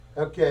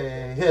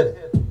Okay, hit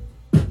it.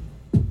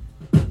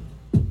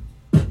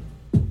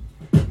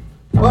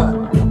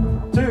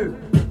 1, 2,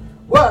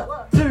 1,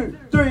 2,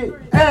 3,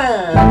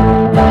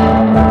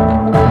 and.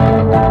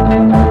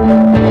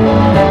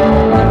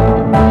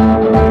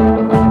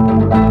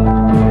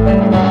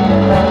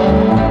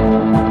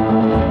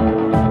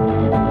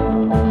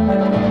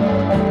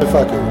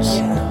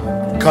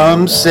 Fuckers,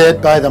 come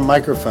sit by the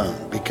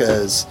microphone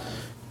because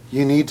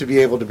you need to be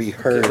able to be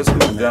heard. Let's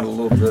move down a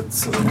little bit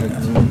so that we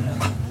can.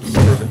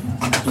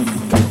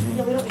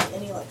 Yeah, we don't need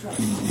any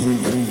electronics.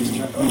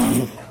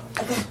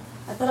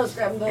 I thought I was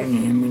grabbing both.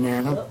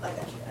 Oh, I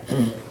got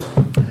you.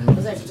 I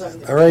was actually talking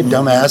to All right,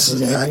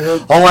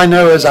 dumbass. All I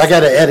know is I got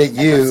to edit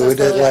you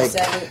to like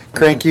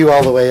crank you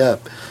all the way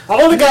up.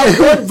 I only got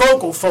one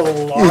vocal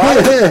fold, all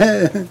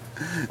right?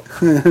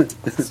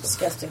 It's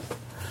disgusting.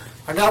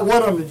 I got one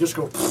of them that just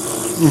go.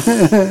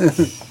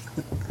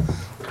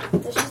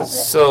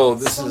 So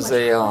this is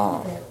a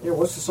Yeah,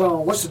 what's the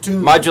song? What's the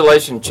tune?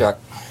 modulation check.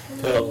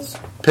 Pills.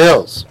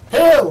 Pills.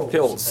 Pills.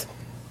 Pills.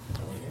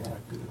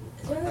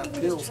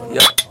 Pills.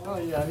 Yep. Oh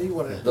yeah, I need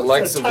one. The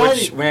likes of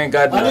which we ain't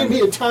got I need none.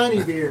 me a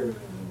tiny beer.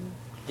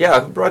 Yeah,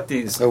 who brought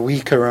these? A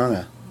wee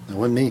Corona. It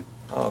wasn't me.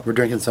 Oh. We're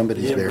drinking You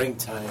somebody's didn't beer. bring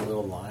tiny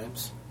little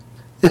limes.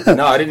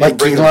 No, I didn't Like even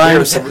bring key the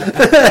limes?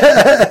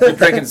 beer. You're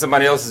drinking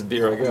somebody else's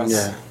beer, I guess.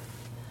 Yeah.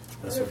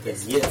 That's what they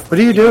get. What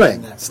are you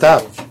doing?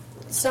 Stop.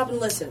 Stop and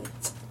listen.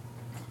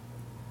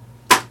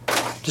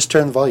 Just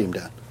turn the volume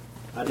down.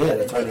 I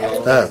did. I turned it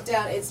all Everything off. is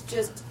down. It's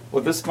just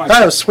Well, this might.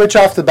 Oh, switch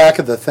off the back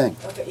of the thing.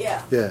 okay.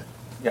 Yeah. Yeah.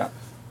 Yeah.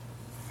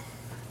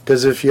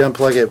 Because if you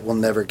unplug it, we'll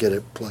never get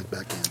it plugged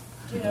back in.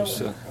 Do you know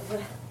So-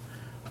 what?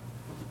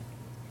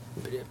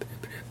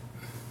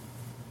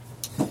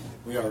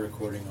 We are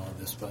recording all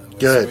this, by the way.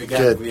 Good, So we got,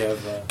 good. We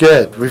have,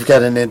 Good. We've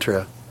got an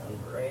intro.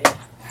 Great.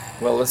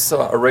 Well, let's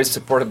erase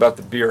support about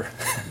the beer.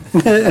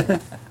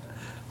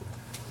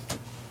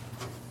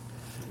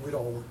 We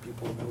don't want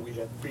people to know we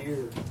have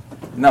beer.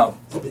 No,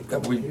 They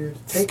come we here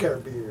to take our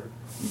beer.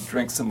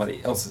 drink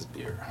somebody else's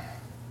beer.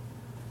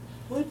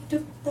 What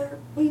took their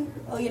beer?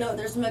 Oh, you know,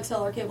 there's some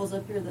XLR cables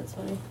up here. That's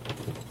funny.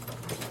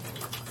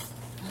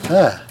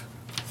 Ah.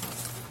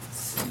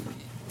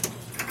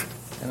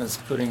 Anna's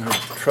putting her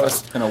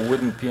trust in a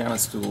wooden piano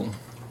stool.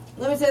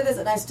 Let me say this,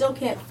 and I still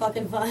can't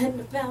fucking find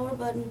the power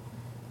button.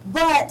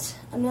 But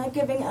I'm not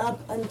giving up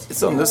until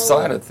It's on this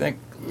side, I think.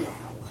 No.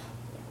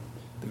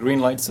 The green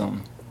light's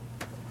on.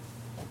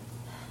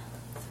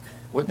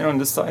 Wasn't it on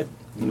this side?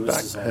 In the back?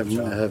 Lewis is I on have, the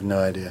I job. have no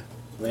idea.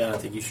 Leon, I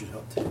think you should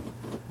help too.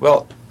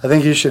 Well, I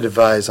think you should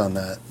advise on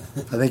that.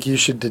 I think you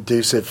should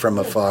deduce it from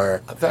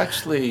afar. I've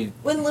actually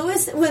When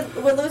Lewis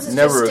is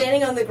Never just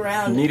standing on the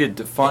ground, needed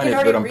to he find can it,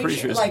 already but I'm reach pretty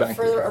sure it's like back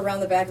further there. around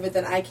the back of it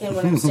than I can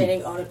when I'm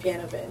standing on a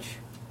piano bench.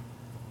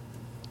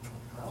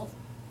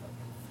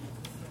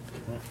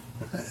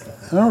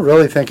 I don't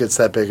really think it's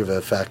that big of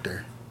a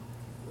factor.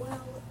 Well,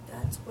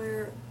 that's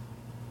where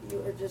you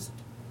are just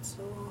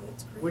so wrong.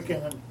 It's crazy. We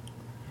can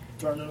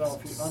turn it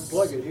off. You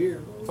unplug it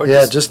here. Or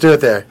Yeah, just do it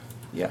there.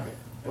 Yeah.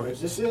 Or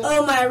is this it?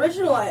 Oh, my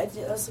original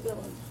idea. That's a good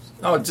one.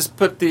 Oh, just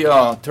put the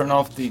turn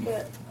off the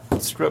Yeah.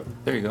 strip.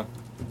 There you go.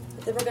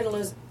 But then we're gonna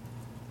lose.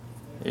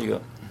 There you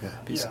go. Yeah.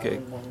 Piece Yeah, of I cake.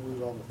 didn't want to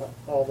lose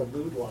all the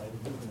mood lighting.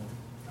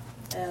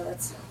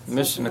 That's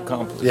Mission something on.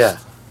 accomplished. Yeah.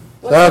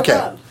 What's the Okay.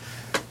 problem?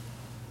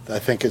 I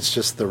think it's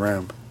just the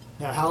room.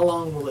 Now, how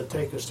long will it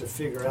take us to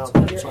figure out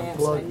One that of it's your amps,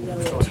 unplugged I and know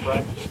it's it. on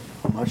practice?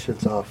 My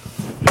shit's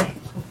off.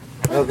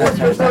 Oh,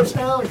 There's no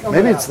sound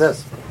coming Maybe it's out.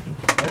 this.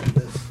 Maybe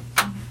this.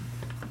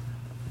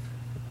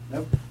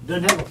 Nope.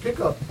 Doesn't have a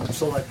pickup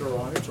selector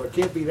on it, so it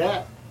can't be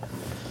that.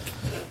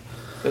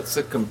 That's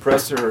a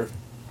compressor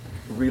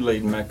relay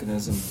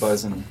mechanism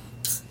buzzing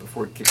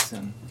before it kicks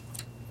in.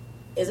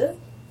 Is it?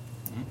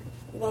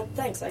 Well,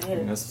 thanks. I hate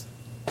And it. that's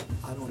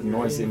I don't The hear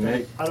noise they anything.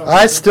 make. don't I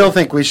hear still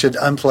think we should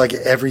unplug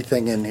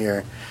everything in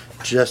here.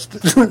 Just.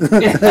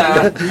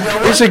 Yeah.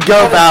 We should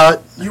go about.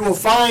 anything. You will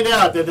find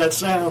out that that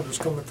sound is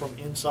coming from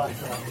inside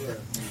out here.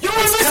 You were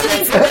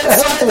listening from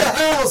inside the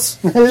house.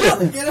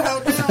 Get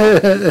out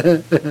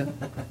now!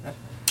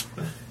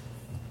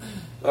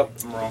 Oh,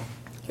 I'm wrong.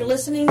 You're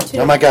listening to.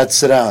 Oh my God!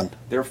 Sit down.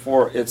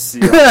 Therefore, it's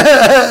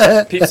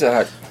the Pizza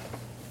Hut.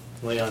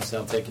 Leon's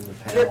now taking the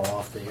panel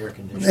off the air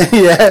conditioner.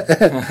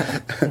 Yeah.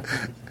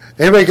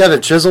 Anybody got a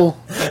chisel?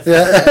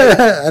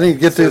 Yeah. I need to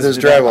get through this Says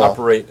did not drywall.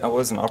 operate. I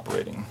wasn't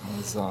operating. I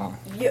was,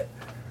 You,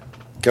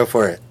 Go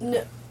for it.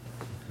 no.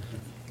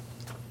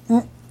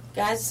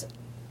 Guys,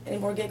 any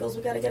more giggles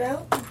we got to get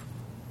out?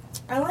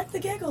 I like the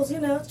giggles, you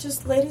know. It's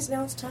just, ladies,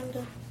 now it's time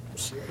to.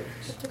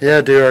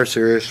 Yeah, do our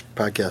serious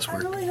podcast I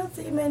work. really hope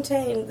that you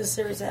maintain the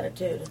serious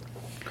attitude.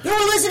 You're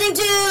listening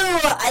to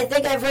I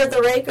Think I've Heard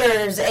the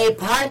Rakers, a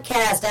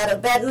podcast out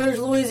of Baton Rouge,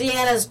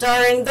 Louisiana,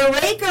 starring the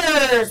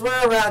Rakers. We're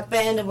a rock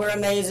band and we're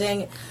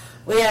amazing.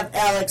 We have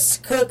Alex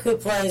Cook, who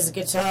plays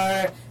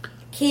guitar,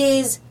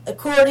 keys,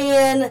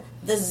 accordion,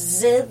 the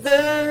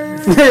zither.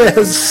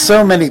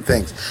 So many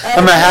things.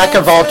 I'm a hack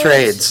of all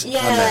trades. Yeah.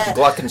 On that.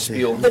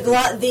 Glockenspiel. The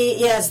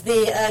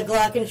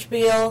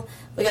glockenspiel.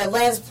 We got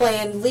Lance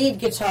playing lead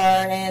guitar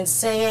and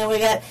singing. We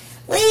got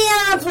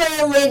Leon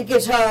playing lead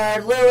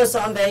guitar, Lewis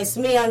on bass,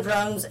 me on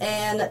drums,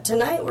 and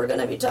tonight we're going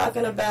to be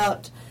talking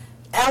about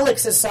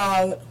Alex's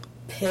song,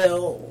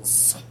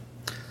 Pills.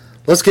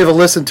 Let's give a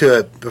listen to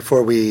it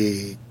before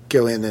we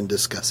go in and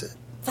discuss it.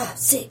 5,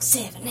 6,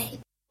 7, 8.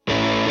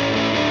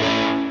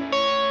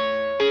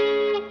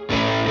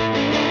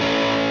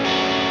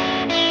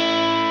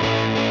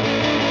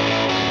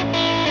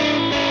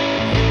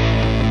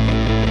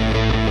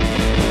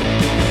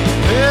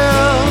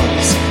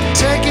 Pills,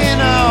 taking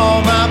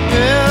all my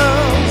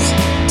pills,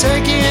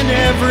 taking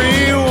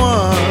every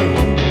one.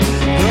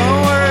 Don't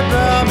worry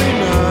about me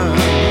none.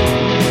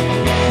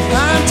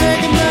 I'm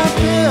taking my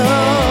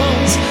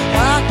pills.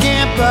 I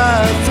can't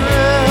buy a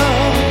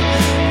thrill.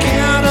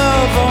 Count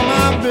of all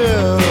my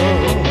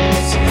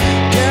bills.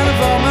 Count of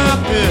all my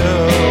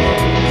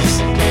bills.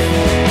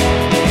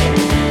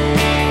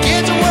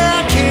 Get to where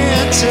I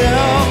can't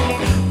tell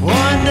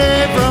one day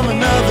from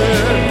another.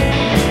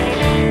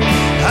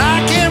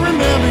 I can't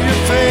remember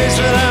your face,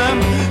 but I'm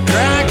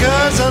crying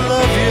 'cause I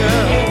love you.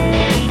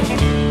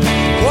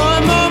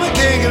 One moment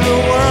king of the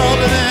world,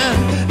 and then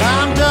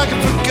I'm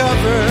ducking for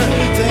cover,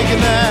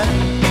 thinking that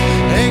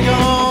ain't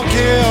gonna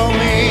kill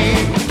me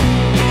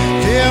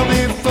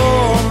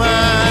for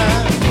my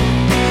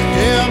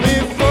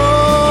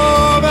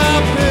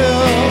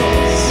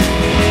pills.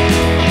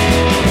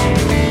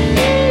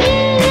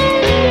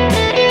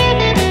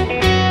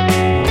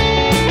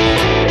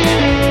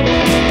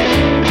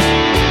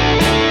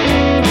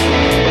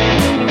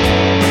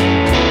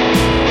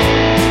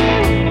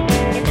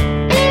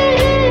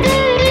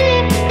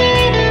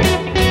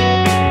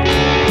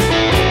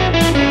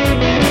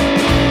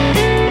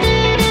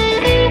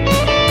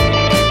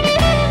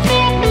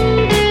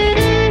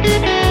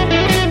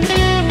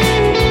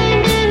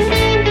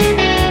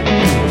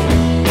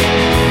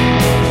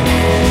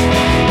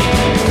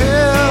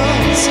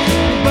 Pills,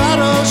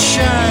 bottles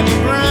shiny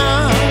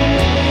brown,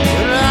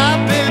 but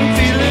I've been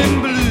feeling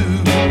blue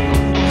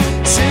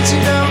since you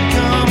don't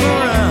come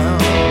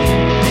around.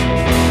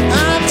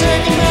 I'm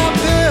taking my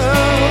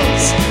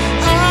pills.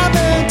 I've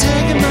been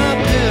taking my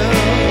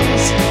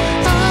pills.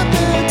 I've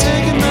been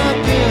taking my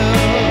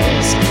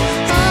pills.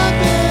 I've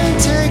been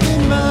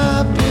taking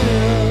my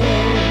pills.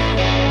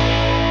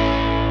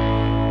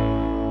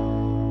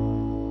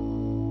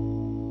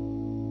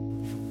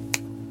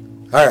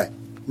 All right,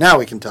 now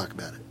we can talk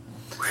about it.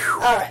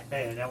 All right.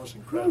 Man, that was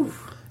incredible.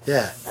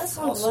 Yeah, That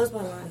song blows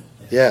my mind.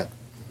 yeah,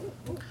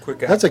 Quick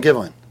that's a good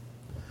one.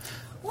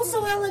 Well,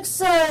 so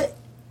Alex,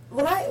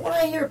 when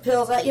I hear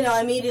pills, I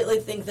immediately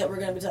think that we're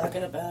going to be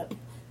talking about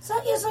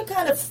some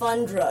kind of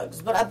fun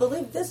drugs. But I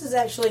believe this is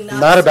actually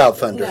Not about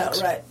fun drugs.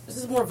 No, right. This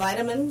is more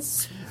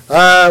vitamins.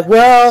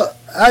 Well,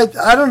 I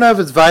don't know if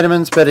it's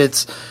vitamins, but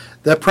it's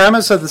the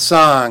premise of the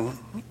song,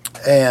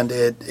 and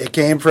it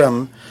came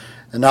from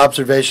an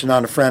observation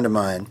on a friend of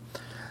mine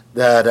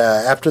that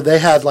after they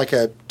had like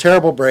a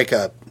terrible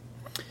breakup,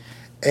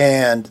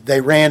 and they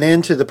ran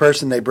into the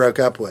person they broke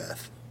up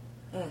with,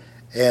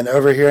 and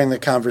overhearing the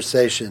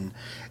conversation,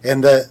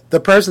 and the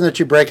person that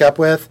you break up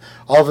with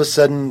all of a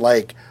sudden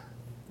like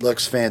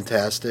looks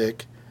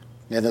fantastic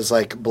and is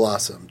like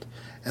blossomed,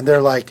 and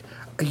they're like,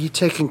 "Are you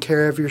taking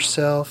care of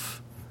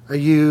yourself? Are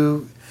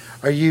you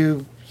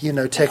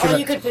taking?" All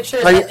you could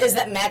picture are you- is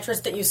that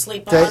mattress that you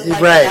sleep on, That-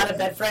 like right. out of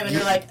bed frame, and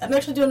you're like, I'm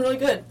actually doing really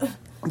good.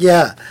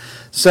 Yeah.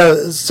 So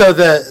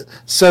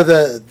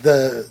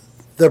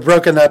the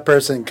broken up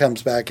person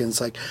comes back and it's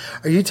like,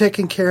 "Are you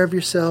taking care of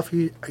yourself? Are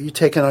you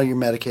taking all your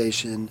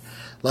medication?"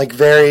 Like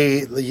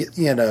very,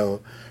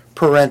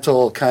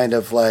 parental kind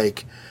of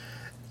like,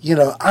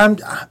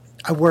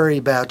 I worry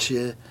about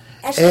you.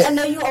 Actually, I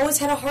know you always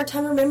had a hard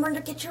time remembering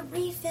to get your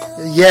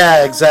refill.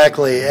 Yeah,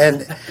 exactly.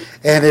 And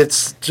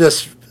it's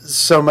just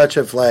so much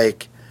of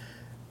like,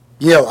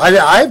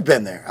 I've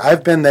been there.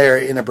 I've been there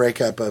in a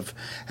breakup of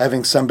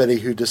having somebody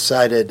who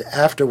decided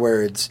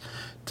afterwards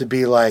to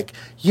be like,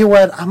 you know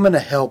what, I'm going to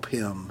help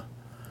him.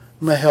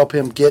 I'm going to help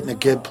him get in a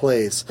good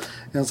place.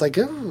 And it's like,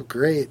 oh,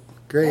 great.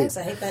 Thanks,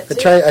 I hate that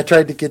too. I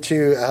tried to get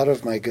you out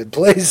of my good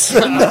place.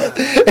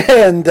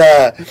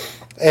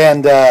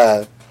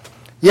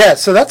 Yeah,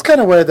 so that's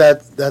kind of where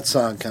that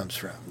song comes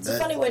from. It's a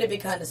funny way to be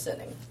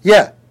condescending.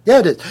 Yeah,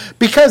 it is.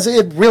 Because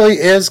it really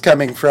is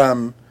coming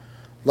from,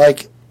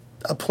 like,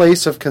 a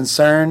place of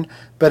concern,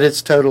 but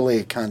it's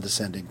totally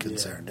condescending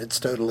concern. Yeah. It's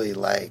totally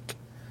like...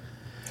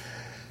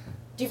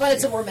 Do you find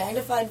it's a more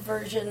magnified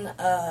version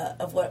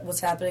of what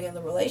was happening in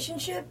the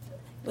relationship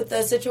with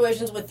those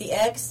situations with the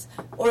ex?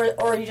 Or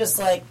are you just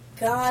like,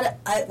 God,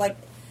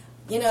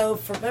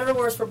 for better or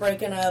worse, we're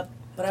breaking up,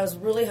 but I was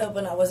really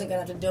hoping I wasn't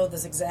going to have to deal with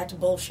this exact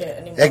bullshit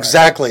anymore.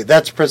 Exactly.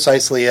 That's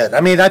precisely it.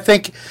 I mean, I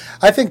think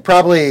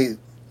probably,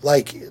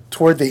 like,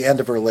 toward the end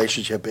of a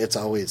relationship, it's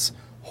always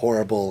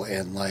horrible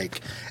and,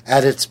 like,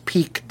 at its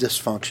peak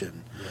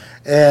dysfunction.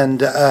 Yeah.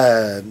 And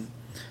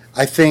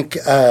I think...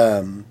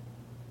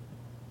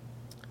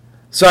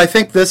 so I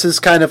think this is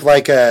kind of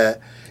like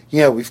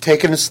we've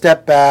taken a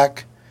step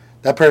back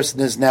that person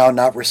is now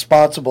not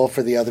responsible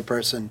for the other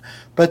person,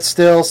 but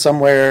still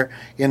somewhere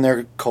in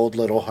their cold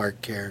little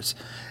heart cares.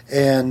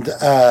 And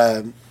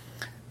that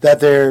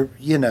they're,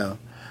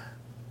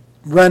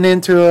 run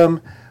into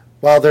them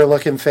while they're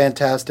looking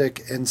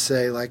fantastic and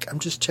say, like, I'm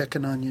just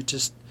checking on you.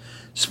 Just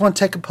want to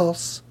take a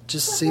pulse.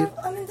 Just see.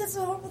 I mean, that's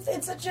a horrible thing.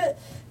 It's such a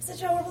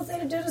horrible thing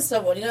to do to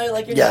someone.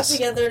 Like you're Yes. not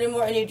together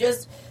anymore, and you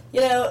just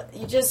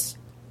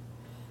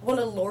want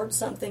to lord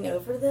something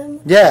over them.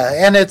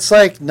 Yeah, and it's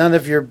like none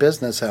of your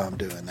business how I'm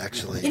doing,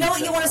 actually. You know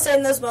what you want to say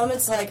in those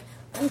moments? Like,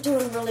 I'm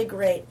doing really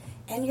great.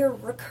 And your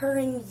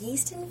recurring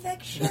yeast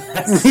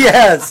infections?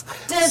 Yes.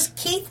 Is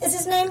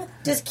his name?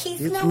 Does Keith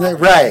know what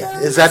Right.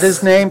 those? Is that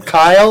his name?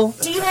 Kyle?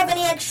 Do you have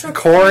any extra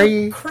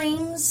Corey?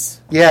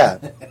 creams? Yeah.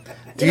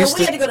 We had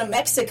to go to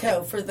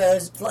Mexico for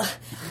those.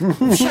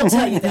 She'll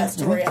tell you that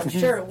story, I'm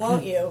sure,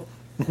 won't you?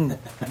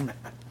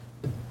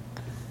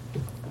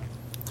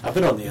 I've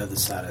been on the other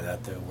side of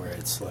that, though, where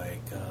it's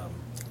like,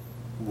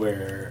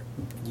 where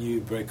you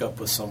break up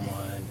with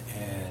someone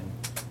and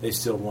they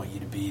still want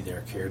you to be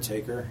their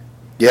caretaker.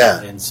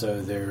 Yeah. And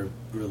so they're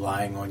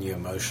relying on you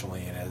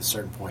emotionally, and at a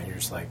certain point, you're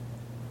just like,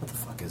 what the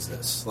fuck is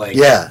this? Like,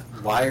 Yeah.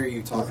 why are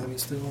you talking to me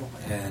still?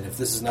 And if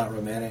this is not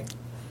romantic,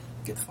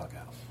 get the fuck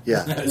out.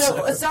 Yeah.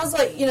 No, it sounds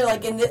like,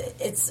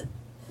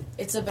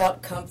 it's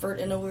about comfort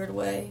in a weird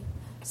way.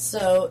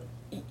 So,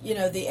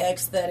 the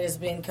ex that is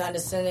being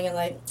condescending and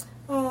like,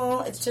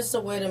 oh, it's just a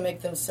way to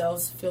make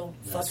themselves feel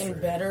fucking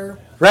better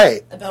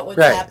Right. about what's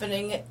Right.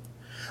 happening.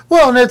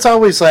 Well, and it's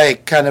always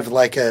like kind of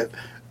like a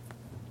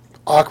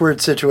awkward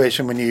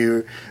situation when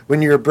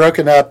you're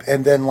broken up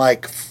and then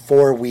like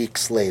 4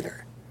 weeks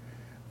later,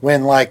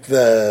 when like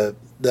the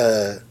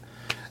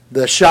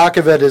shock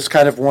of it is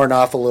kind of worn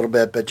off a little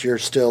bit, but you're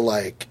still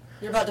like,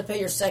 You're about to pay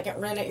your second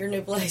rent at your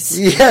new place.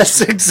 yes,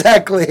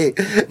 exactly.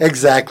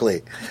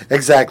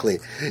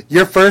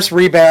 Your first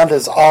rebound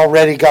has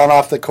already gone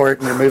off the court,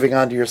 and you're moving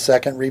on to your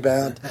second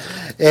rebound.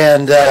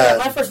 And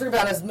My first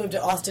rebound has moved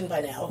to Austin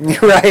by now.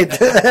 right,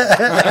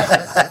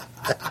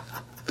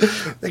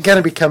 they're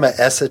gonna become an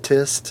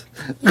esthetist.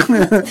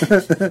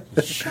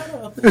 Shut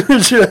up.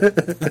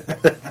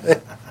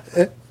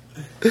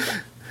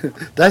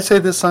 Did I say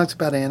this song's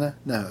about Anna?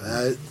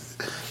 No,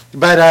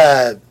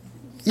 but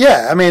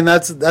yeah, I mean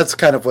that's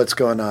kind of what's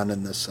going on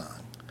in this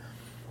song.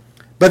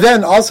 But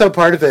then also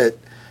part of it,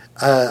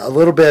 a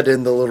little bit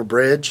in the little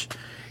bridge,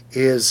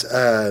 is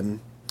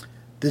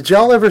did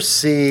y'all ever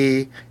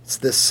see? It's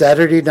the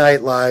Saturday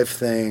Night Live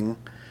thing.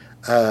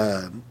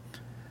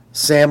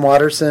 Sam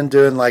Waterston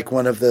doing like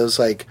one of those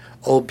like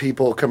old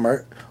people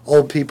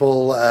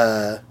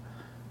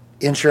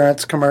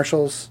insurance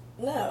commercials.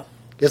 No.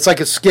 It's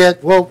like a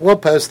skit. We'll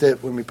post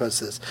it when we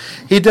post this.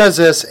 He does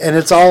this, and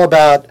it's all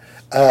about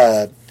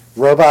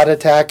robot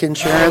attack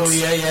insurance.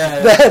 Oh yeah.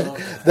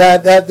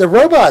 That the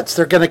robots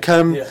they're going to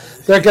come. Yeah.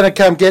 They're going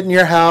to come get in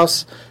your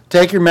house,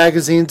 take your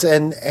magazines,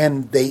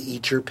 and they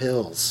eat your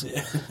pills.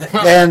 Yeah.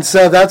 And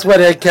so that's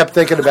what I kept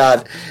thinking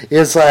about.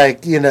 Is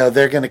like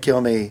they're going to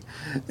kill me,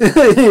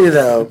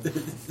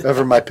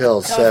 over my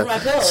pills. Coming for my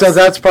pills. So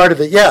that's part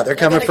of it. Yeah, they're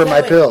coming for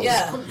my pills.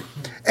 Yeah.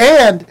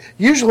 And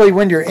usually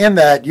when you're in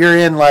that, you're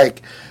in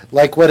like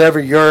whatever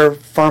your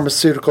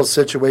pharmaceutical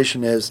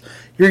situation is,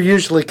 you're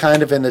usually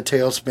kind of in a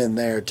tailspin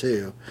there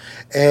too.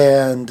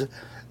 And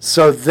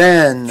so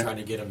then... Trying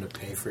to get them to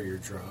pay for your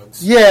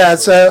drugs. Yeah,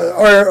 so,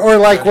 or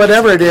like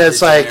whatever it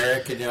is, like...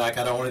 Generic, and I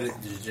don't want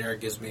it, the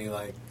generic gives me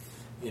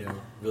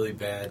really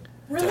bad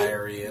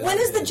diarrhea. When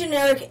has the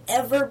generic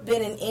ever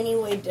been in any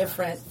way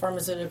different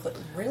pharmaceutically?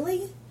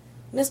 Really?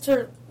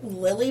 Mr.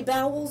 Lily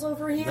Bowels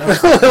over here? No.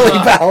 Lily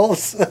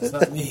Bowels. It's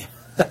not me.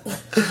 But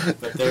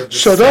there have been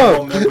Shut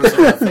several up. members of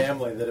my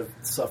family that have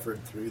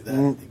suffered through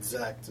that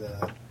exact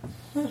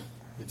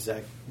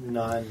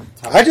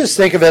non-toxic. I just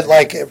think of it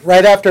like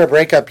right after a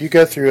breakup, you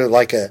go through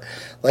like a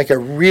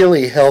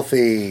really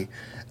healthy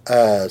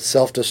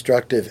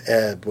self-destructive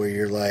ebb where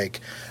you're like,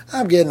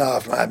 I'm getting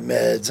off my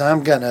meds.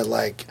 I'm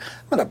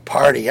gonna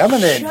party. I'm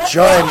gonna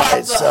enjoy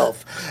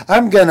myself.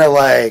 I'm gonna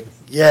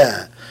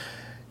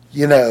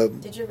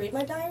Did you read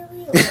my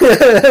diary?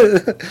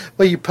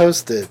 well, you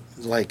post it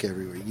like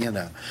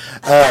everywhere,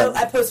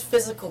 I post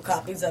physical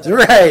copies of it.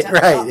 Right, on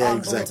yeah, bulletin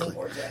exactly.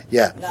 boards,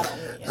 Yeah. Not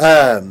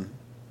on me.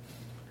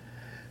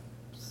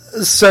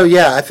 So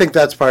yeah, I think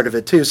that's part of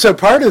it too. So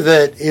part of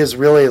it is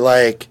really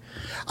like,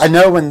 I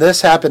know when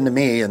this happened to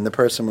me and the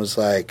person was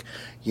like,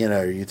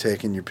 are you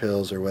taking your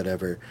pills or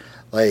whatever?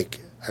 Like,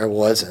 I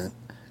wasn't.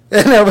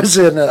 And I was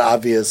in an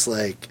obvious,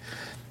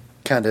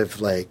 kind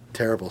of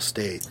terrible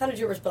state. How did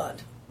you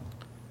respond?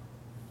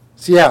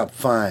 So yeah,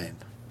 fine.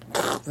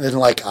 And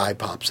eye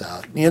pops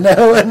out, and and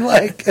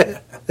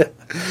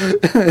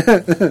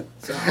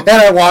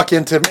I walk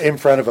in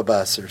front of a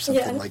bus or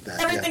something like that.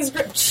 Everything's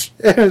great.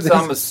 So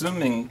I'm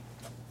assuming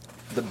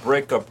the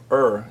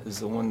breakup-er is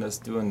the one that's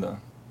doing the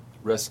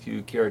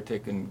rescue,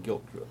 caretaking,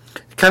 guilt trip.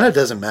 It kind of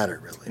doesn't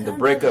matter, really. And the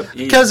breakup-e...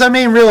 Because,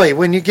 really,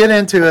 when you get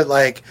into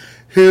it,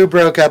 who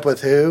broke up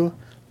with who,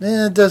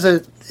 is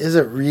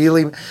it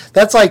really...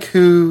 That's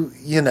who,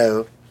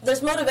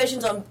 there's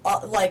motivations on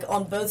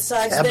on both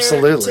sides.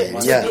 Absolutely,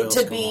 there yeah.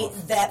 to be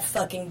that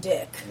fucking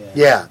dick.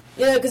 Yeah.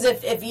 You know, because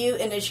if you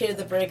initiated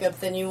the breakup,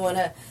 then you want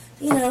to,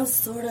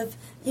 sort of,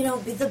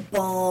 be the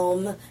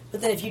balm.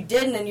 But then if you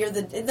didn't,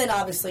 and then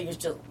obviously you're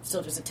still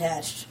just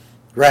attached.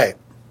 Right.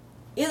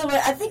 Either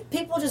way, I think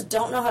people just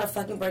don't know how to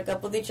fucking break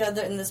up with each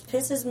other, and this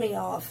pisses me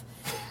off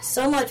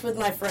so much with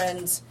my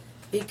friends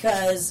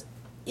because,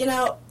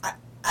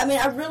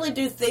 I really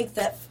do think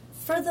that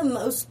for the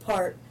most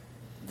part,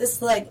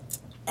 this,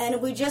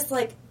 and we just,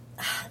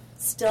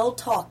 still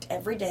talked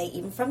every day,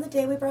 even from the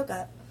day we broke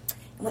up.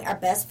 And we are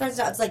best friends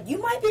now. It's like, you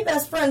might be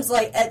best friends,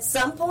 at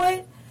some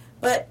point,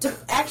 but to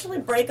actually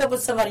break up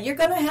with somebody, you're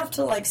going to have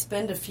to,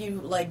 spend a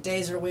few,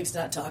 days or weeks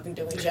not talking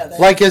to each other.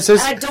 Is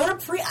this... And I don't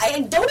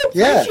appreciate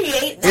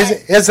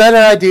that. Is that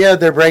an idea,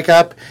 their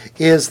breakup,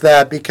 is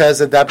that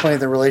because at that point in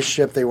the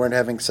relationship they weren't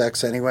having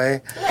sex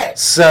anyway? Right.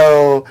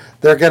 So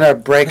they're going to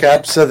break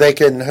up so they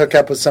can hook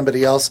up with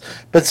somebody else,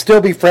 but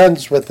still be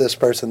friends with this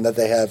person that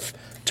they have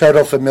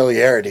total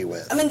familiarity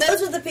with. I mean,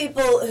 those are the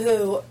people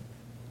who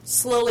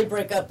slowly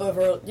break up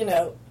over,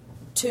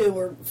 2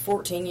 or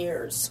 14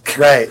 years.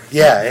 Right,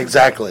 yeah,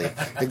 exactly.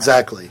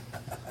 Exactly.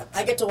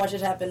 I get to watch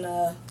it happen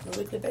on a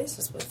weekly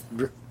basis with.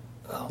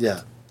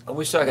 Yeah. I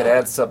wish I could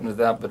add something to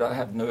that, but I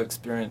have no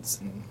experience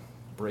in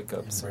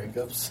breakups.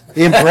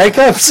 In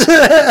breakups?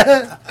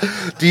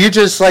 Do you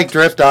just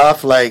drift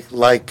off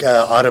like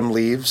autumn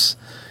leaves?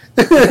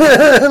 Do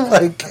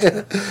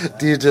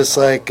you just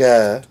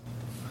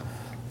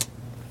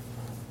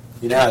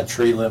You know how a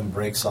tree limb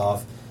breaks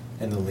off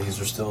and the leaves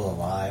are still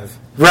alive?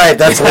 Right,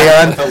 that's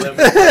Leon.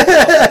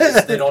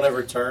 They don't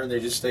ever turn, they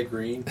just stay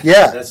green.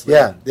 Yeah, that's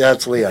Leon. Yeah,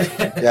 that's Leon.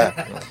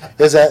 Yeah.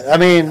 Is that,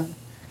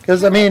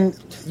 because,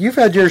 you've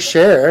had your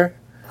share.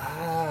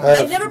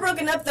 They've never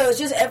broken up, though. It's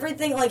just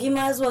everything, you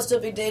might as well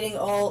still be dating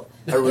all,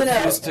 I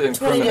refuse to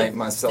incriminate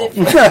myself.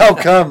 Oh,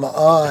 come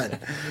on.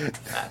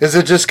 Is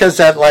it just because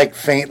that,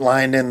 faint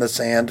line in the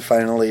sand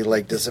finally,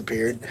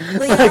 disappeared?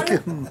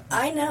 Leon,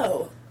 I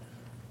know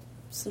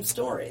some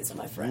stories,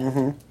 my friend.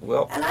 Mm-hmm.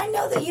 Well, and I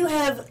know that you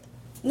have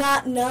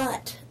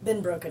not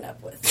been broken up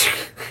with.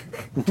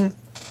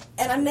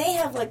 And I may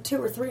have,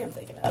 2 or 3 I'm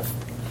thinking of.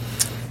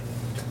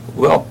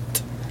 Well,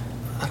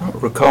 I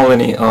don't recall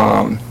any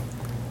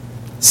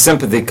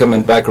sympathy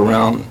coming back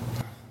around.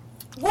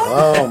 What?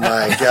 Oh,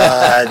 my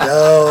God.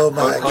 Oh,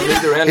 my On God.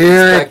 either end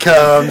Here of the it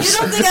comes. You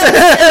don't think I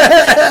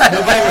understand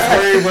Nobody was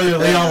worried whether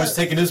Leon was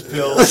taking his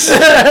pills.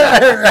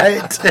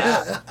 Right.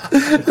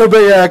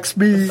 Nobody asked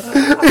me.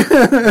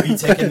 Be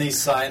taking these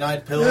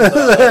cyanide pills.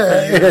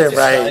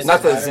 Right.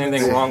 Not that there's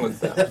anything wrong with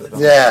that. But,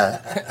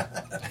 Yeah.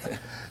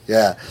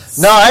 Yeah.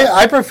 No,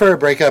 I prefer a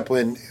breakup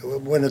when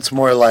it's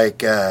more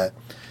that,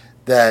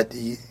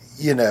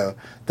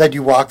 that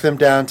you walk them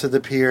down to the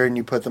pier and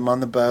you put them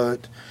on the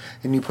boat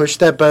and you push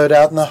that boat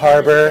out in the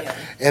harbor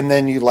and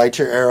then you light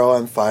your arrow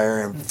on fire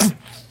and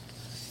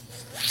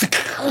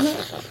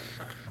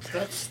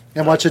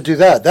watch it do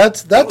that.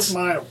 That was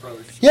my approach.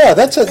 Yeah,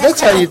 that's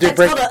how you do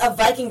break. That's called a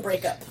Viking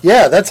breakup.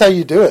 Yeah, that's how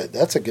you do it.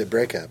 That's a good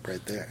breakup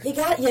right there. You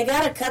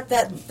gotta cut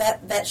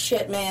that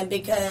shit, man,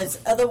 because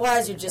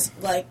otherwise you're just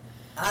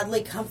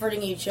oddly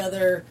comforting each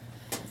other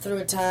through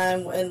a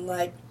time when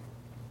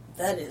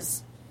that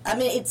is. I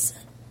mean,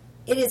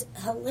 it is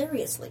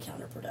hilariously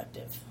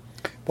counterproductive.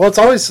 Well, it's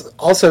always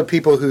also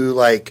people who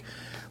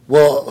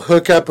will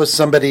hook up with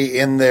somebody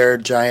in their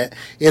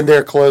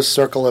close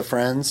circle of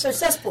friends. They're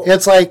cesspool.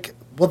 It's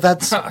well,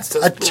 that's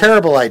a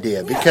terrible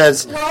idea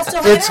because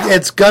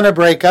it's gonna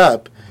break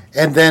up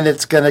and then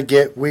it's gonna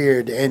get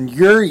weird and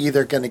you're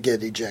either gonna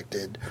get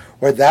ejected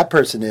or that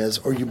person is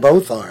or you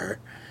both are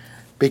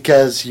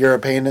because you're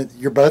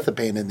both a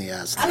pain in the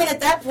ass. I mean, at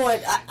that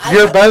point,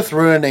 you're both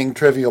ruining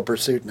Trivial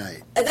Pursuit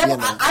night. At that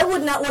point, I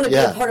would not want to be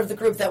a part of the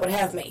group that would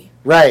have me.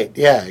 Right?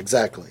 Yeah,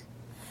 exactly.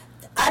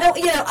 I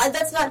don't.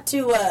 That's not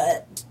to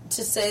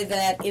say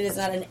that it is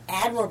not an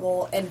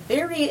admirable and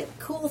very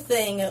cool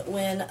thing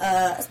when,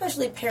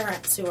 especially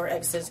parents who are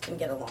exes can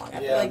get along. I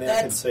feel I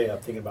can say I'm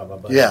thinking about my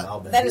buddy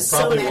Albin. That is He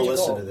probably so magical. will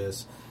listen to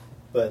this,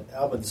 but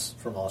Albin's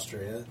from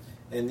Austria,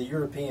 and the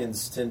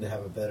Europeans tend to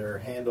have a better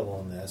handle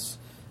on this.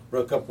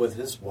 Broke up with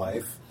his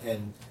wife,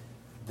 and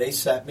they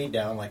sat me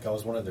down like I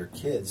was one of their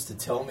kids to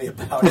tell me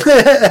about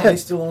it. They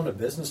still own a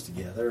business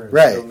together,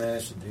 and still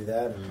managed to do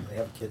that, and they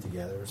have a kid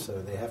together,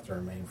 so they have to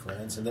remain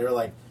friends. And they're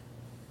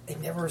they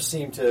never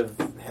seem to have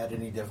had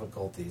any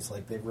difficulties.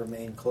 They've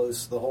remained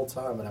close the whole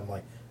time, and I'm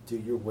like,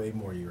 dude, you're way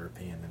more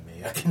European than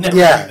me. I can never do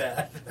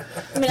that.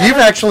 I mean, You've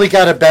actually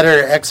got a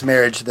better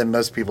ex-marriage than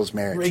most people's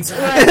marriage.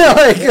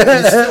 Exactly.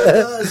 It still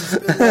does.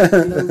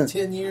 It's been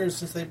 10 years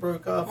since they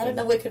broke up. I don't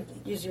know. We could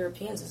use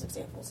Europeans as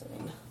examples. I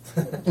mean,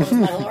 that was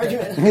my whole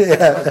argument.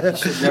 You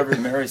should never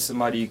marry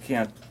somebody you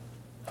can't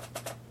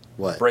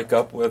break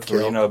up with,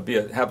 Kill.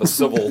 or have a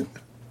civil.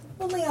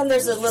 Well, Leon,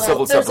 there's a little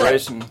civil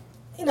separation.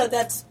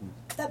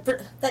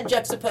 That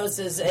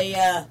juxtaposes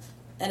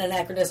an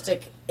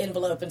anachronistic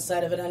envelope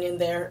inside of an onion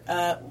there.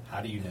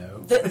 How do you know?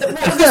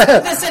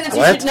 The sentence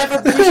you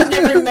should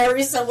never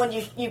marry someone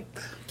you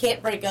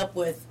can't break up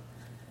with.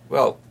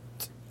 Well,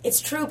 It's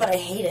true, but I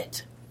hate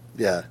it.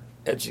 Yeah.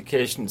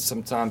 education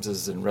sometimes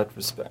is in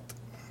retrospect.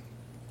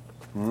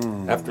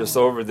 After it's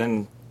over,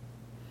 then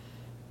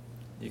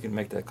you can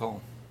make that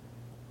call.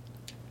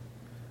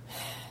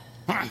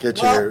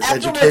 Get Well, your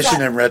afterwards,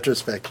 education in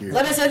retrospect. Your,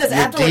 Let me say this, your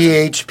afterwards-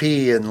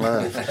 DHP in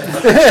love.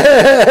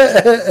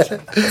 It's fair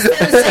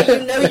to say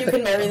you know you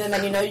can marry them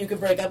and you know you can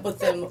break up with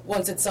them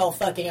once it's all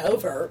fucking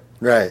over.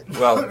 Right.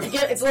 Well,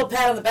 It's a little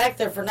pat on the back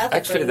there for nothing.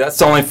 actually,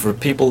 that's only for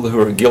people who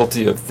are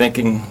guilty of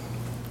thinking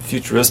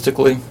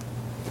futuristically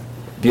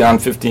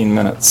beyond 15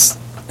 minutes.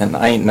 And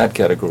I ain't in that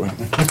category.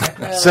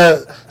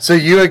 So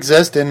you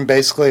exist in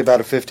basically about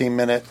a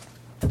 15-minute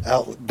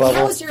bubble.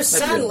 How was your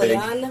son, Maybe a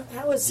day. Leon?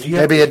 How was Do you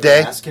have Maybe to a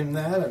day? Ask him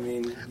that. I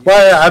mean,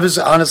 Well, I was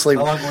honestly.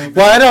 How long have we been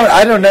Well,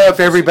 I don't know if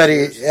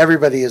together?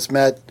 everybody has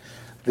met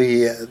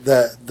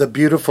the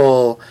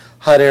beautiful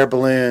hot air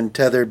balloon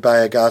tethered by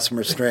a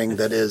gossamer string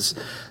that is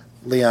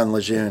Leon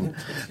Lejeune,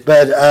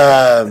 but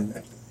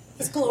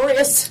It's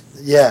glorious.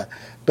 yeah,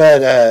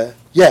 but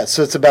yeah.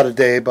 So it's about a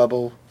day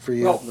bubble for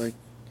you. Well- Like,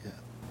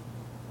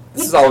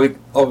 This is all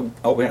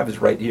we have is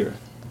right here.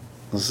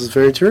 this is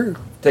very true.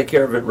 Take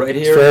care of it right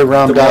here. very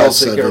Ram tomorrow Dass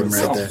take care of of him right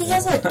itself. there. He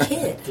has a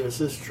kid.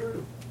 This is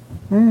true.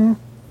 All right,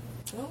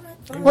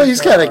 fine. Well,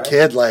 he's got a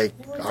kid like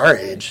our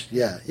age.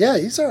 Yeah,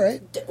 he's all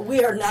right.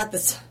 We are not the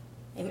same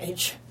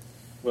age.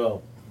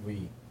 well,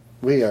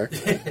 We are.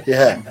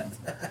 Yeah,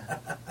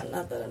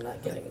 Not that I'm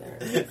not getting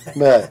there.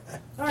 but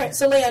All right,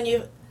 so Leon,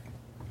 you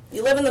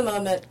live in the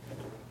moment.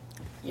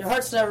 Your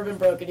heart's never been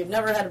broken. You've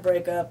never had a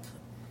breakup.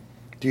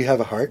 do you have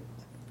a heart?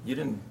 You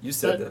didn't. You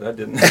said that. I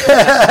didn't.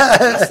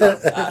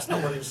 That's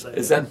not what he's saying.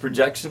 Is that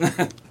projection?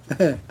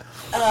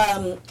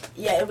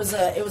 Yeah, it was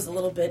a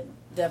little bit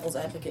devil's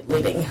advocate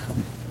leading.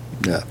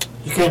 Yeah.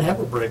 You can't have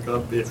a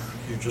breakup if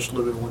you're just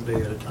living one day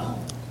at a time.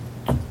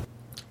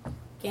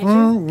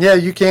 Can't you? Yeah,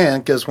 you can,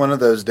 because one of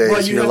those days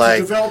Well, you you're have like,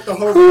 to develop the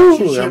whole "Whew,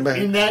 relationship I'm back."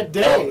 in that Oh,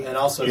 day. and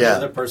also Yeah. the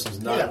other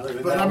person's not Yeah,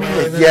 living but that I mean,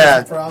 way. then Yeah,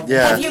 that's the problem.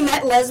 yeah. Have you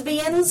met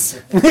lesbians?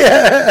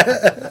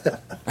 yeah.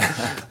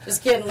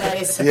 Just kidding,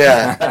 ladies.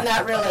 Yeah. But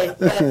not really.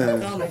 But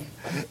call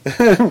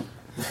me.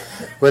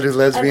 What do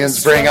lesbians I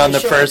was bring on the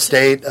short. first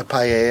date? A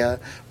paella.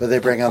 What do they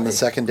bring on the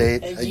second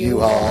date? A A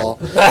U-Haul.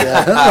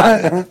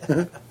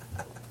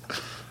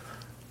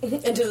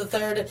 Into the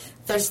third,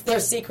 their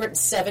secret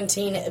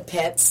 17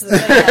 pets.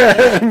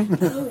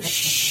 Oh,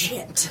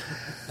 shit.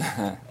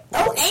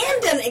 Oh,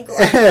 and an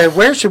iguana.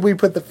 Where should we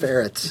put the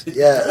ferrets?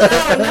 Yeah.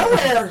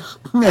 Oh,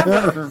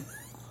 nowhere.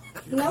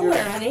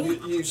 Nowhere, honey.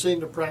 You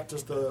seem to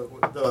practice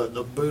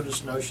the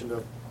Buddhist notion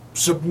of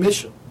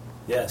submission.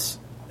 Yes,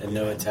 and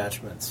no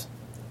attachments.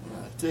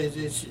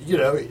 It's, it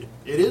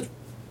is.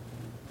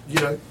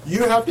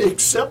 You have to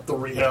accept the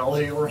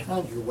reality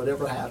around you,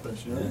 whatever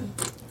happens.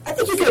 I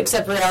think you could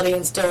accept reality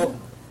and still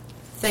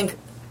think,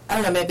 I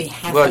don't know, maybe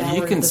half an Well, hour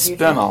you in can the future.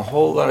 spend a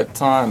whole lot of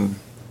time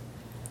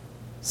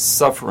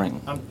suffering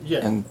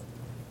Yeah. and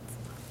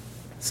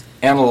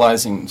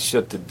analyzing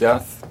shit to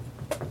death.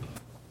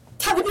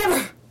 I would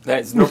never.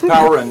 There's no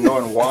power in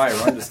knowing why or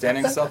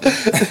understanding something.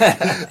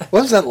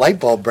 What was that light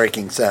bulb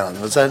breaking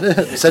sound? Was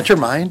that your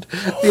mind?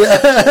 Yeah.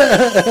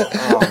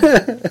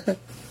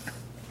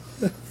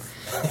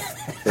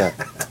 Yeah.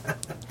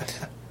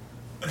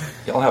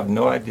 Y'all have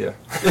no idea.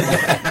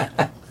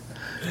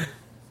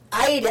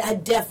 I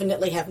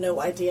definitely have no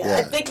idea. Yeah.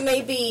 I think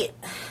maybe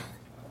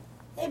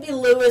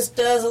Lewis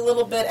does a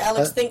little bit.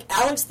 Alex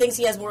thinks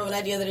he has more of an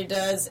idea than he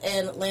does,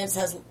 and Lance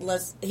has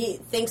less. He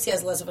thinks he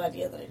has less of an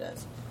idea than he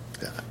does.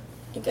 Yeah.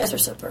 You guys are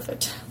so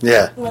perfect.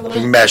 Yeah. Well,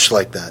 We mesh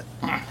like that.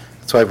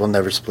 That's why we'll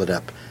never split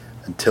up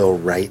until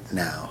right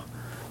now.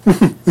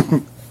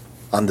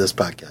 On this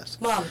podcast.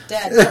 Mom,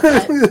 Dad,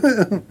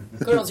 Dad,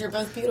 girls, you're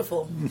both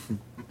beautiful.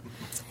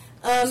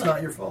 It's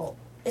not your fault.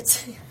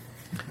 It's.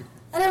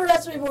 I never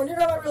asked to be born. You're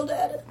not my real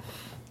dad.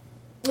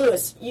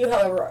 Lewis, you,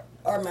 however,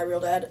 are my real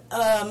dad.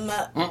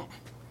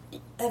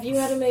 Have you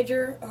had a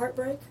major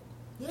heartbreak?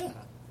 Yeah.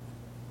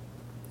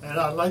 And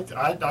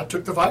I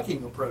took the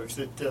Viking approach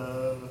that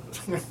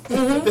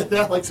that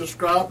Alex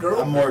described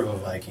earlier. I'm more of a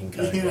Viking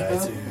kind of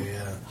guy too.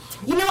 Yeah.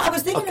 You know, I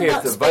was thinking Okay,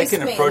 about if the Viking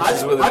Spaceman.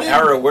 approaches with I an didn't-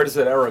 arrow, where does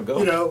that arrow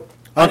go?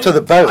 Onto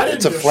the boat.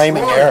 It's a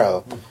flaming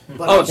arrow.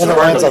 But Oh, I And it Sure,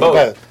 lands on the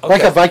boat. Like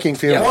Okay. a Viking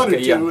funeral. wanted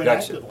Okay, yeah, to and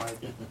gotcha. acted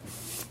like it.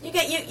 You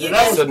Yeah,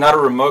 that guys. So not a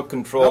remote That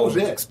control was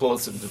it.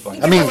 explosive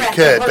device. I mean, you Correct,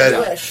 could, hard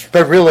but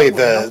push. really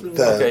the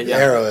Okay, yeah.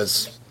 arrow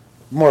is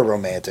more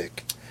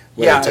romantic.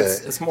 Way Yeah, to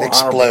it's more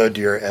explode honorable.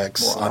 your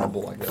ex More on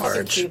honorable, I a guess. Fucking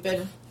barge.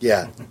 Cupid.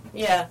 Yeah.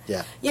 Yeah.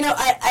 Yeah. You know,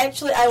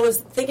 I was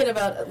thinking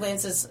about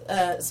Lance's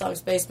song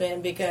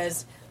Spaceman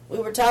because we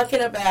were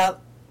talking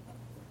about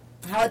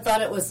how I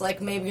thought it was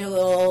like maybe a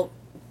little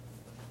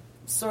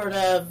sort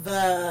of,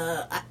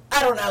 I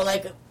don't know,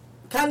 like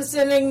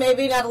condescending,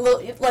 maybe not a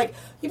little, like,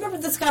 you remember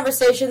this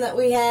conversation that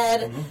we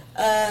had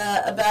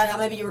about how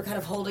maybe you were kind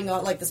of holding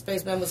on, like the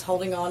spaceman was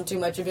holding on too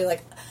much and be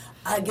like,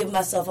 I give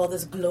myself all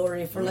this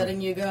glory for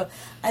letting you go.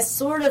 I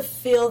sort of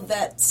feel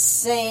that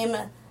same,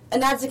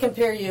 and not to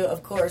compare you,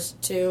 of course,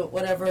 to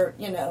whatever,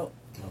 My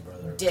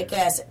brother.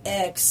 dick-ass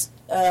ex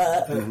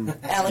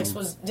Alex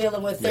was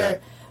dealing with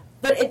there.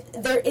 But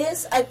there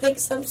is, I think,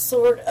 some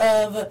sort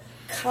of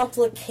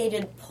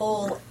complicated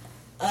pull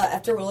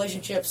after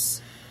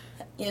relationships,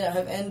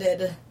 have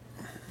ended.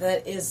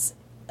 That is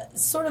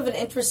sort of an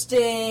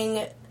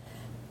interesting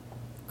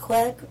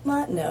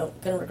quagmire. No,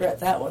 gonna regret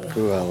that one.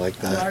 Ooh, I like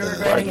that. I'm already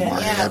regretting it. I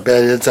Yeah.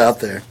 bet it's out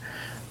there.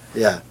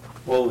 Yeah.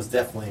 Well, it was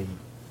definitely,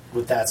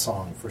 with that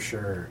song, for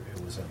sure,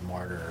 it was a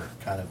martyr,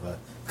 kind of a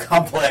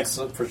complex,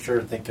 for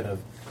sure, thinking of,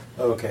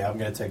 okay, I'm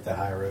going to take the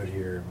high road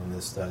here when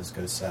this does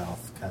go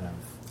south, kind of.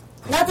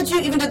 Not that you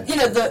even did,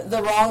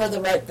 the wrong or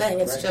the right thing.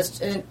 It's Right.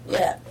 just,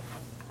 yeah.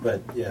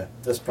 But, yeah,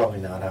 that's probably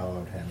not how I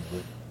would handle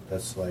it.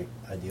 That's, like,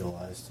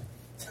 idealized.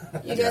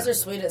 You guys are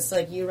sweet. It's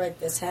like you write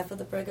this half of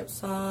the breakup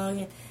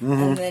song,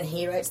 and then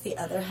he writes the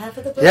other half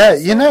of the breakup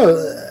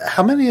song.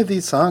 How many of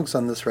these songs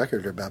on this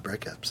record are about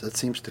breakups? That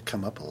seems to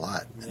come up a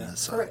lot in this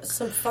song. Or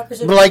some fuckers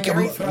who Like, get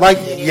married for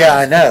yeah,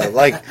 I know.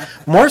 Like,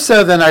 more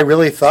so than I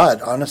really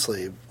thought,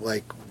 honestly.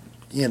 Like,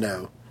 It's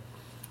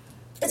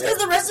because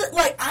the rest of,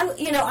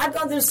 I've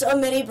gone through so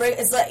many break.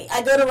 It's like,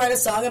 I go to write a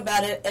song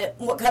about it, and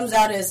what comes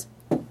out is,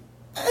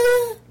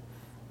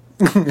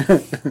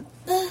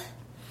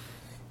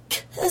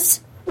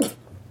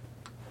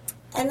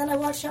 and then I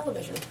watch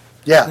television.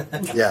 yeah.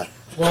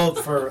 Well,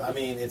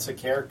 it's a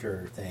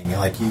character thing.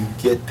 Like, you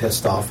get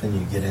pissed off and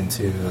you get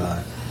into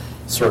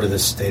sort of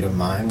this state of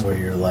mind where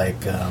you're, like,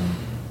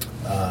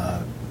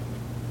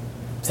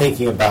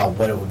 thinking about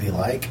what it would be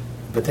like.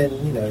 But then,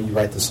 you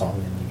write the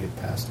song and you get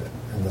past it.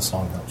 And the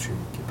song helps you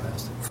get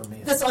past it. For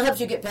me, The song helps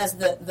you get past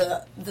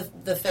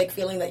the fake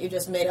feeling that you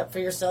just made up for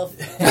yourself. So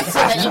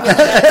that you can get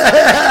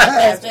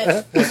past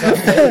it. it's not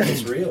fake,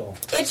 it's real.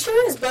 It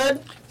sure is,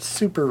 bud.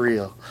 Super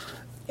real.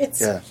 It's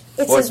Yeah.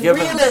 it's Well, as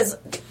given- real as...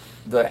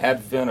 The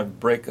advent of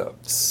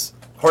breakups,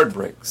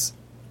 heartbreaks.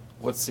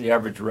 What's the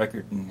average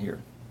record in here?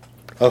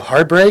 Oh,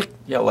 Heartbreak?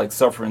 Yeah, like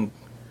suffering.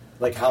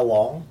 Like, how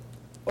long?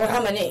 Or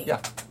how many? Yeah,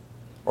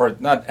 or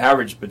not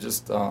average, but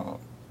just a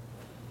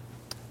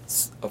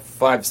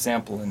 5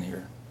 sample in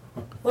here.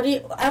 What do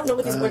you... I don't know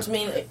what these words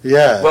mean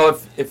Yeah. Well,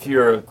 if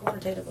you're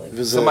quantitatively. It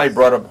was somebody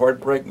brought up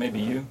heartbreak, maybe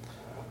you.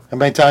 how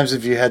many times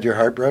have you had your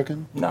heart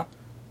broken? No,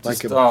 Like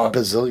just, a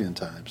bazillion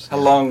times. how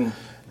long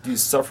do you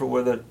suffer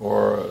with it,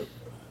 or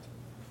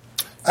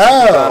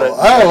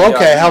Oh, Yeah.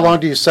 okay. How long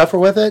do you suffer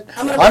with it?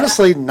 I'm gonna-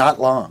 Honestly, not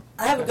long.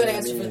 I have a good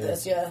answer for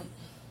this, yeah.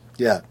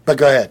 Yeah, but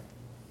go ahead.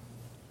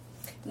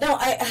 No,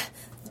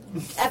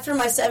 after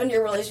my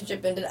 7-year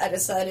relationship ended, I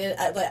decided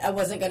I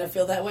wasn't going to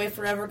feel that way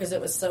forever because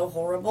it was so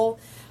horrible.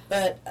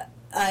 But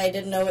I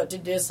didn't know what to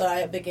do, so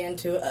I began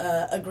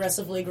to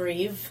aggressively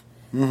grieve.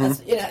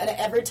 And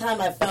every time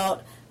I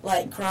felt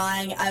like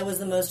crying, I was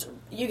the most...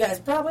 You guys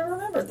probably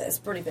remember this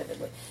pretty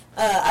vividly.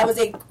 I was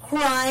a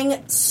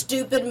crying,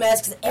 stupid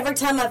mess because every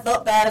time I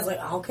felt bad, I was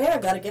like, okay, I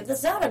got to get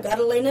this out. I got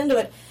to lean into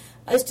it.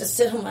 I used to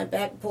sit on my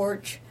back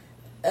porch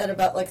at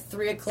about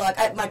 3 o'clock.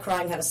 My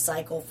crying had a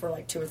cycle for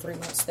 2 or 3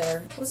 months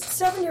there. It was a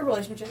 7-year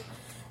relationship.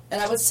 And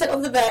I would sit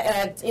on the back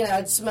and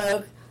I'd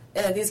smoke.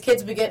 And these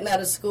kids would be getting out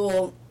of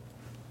school,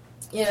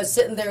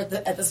 sitting there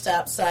at the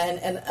stop sign.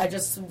 And I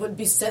just would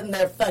be sitting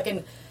there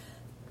fucking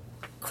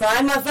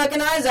crying my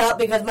fucking eyes out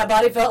because my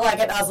body felt like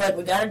it. I was like,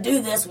 we got to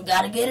do this. We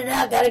got to get it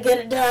out. Got to get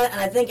it done. And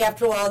I think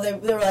after a while they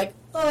were like,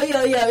 oh,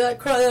 yeah,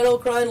 that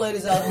old crying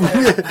lady's out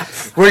there.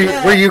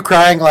 Were you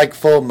crying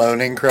full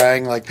moaning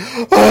crying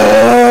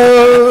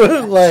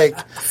oh,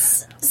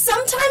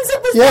 Sometimes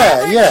it was Yeah,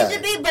 whatever yeah. it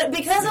needed to be, but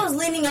because I was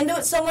leaning into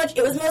it so much,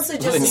 it was mostly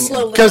just a Leaning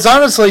slow lean. because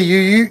honestly,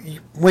 you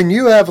when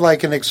you have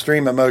an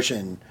extreme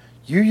emotion,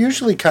 you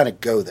usually kind of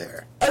go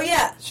there. Oh,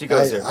 yeah. she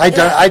goes there?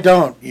 I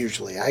don't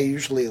usually. I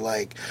usually all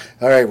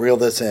right, reel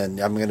this in.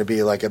 I'm going to be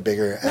a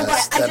bigger No,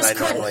 ass but I than just I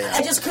couldn't. normally am.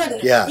 I just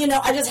couldn't. Yeah.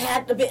 I just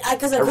had to be,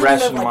 because I I couldn't live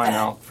rationed like mine that.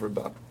 out for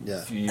about Yeah.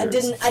 a few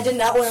years. I did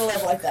not want to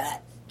live like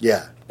that.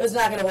 Yeah. It was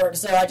not going to work,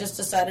 so I just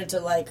decided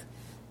to,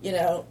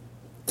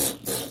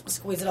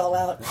 squeeze it all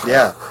out.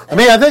 Yeah. I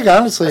mean, I think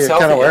honestly That's it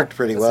kind of healthy. worked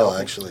pretty That's well,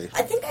 healthy. actually.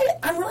 I think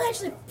I'm really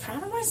actually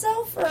proud of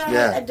myself for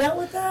Yeah. I dealt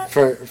with that.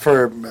 For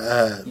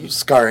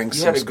scarring you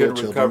some had a school good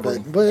children, recovery.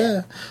 but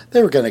yeah,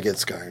 they were going to get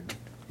scarred.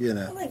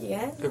 Thank you,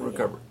 guys. Good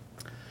recovery.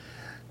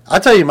 I'll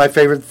tell you, my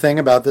favorite thing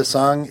about this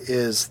song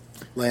is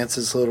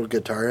Lance's little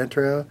guitar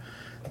intro.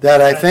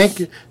 That I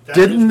think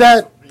didn't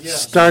that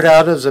yes. start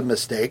out as a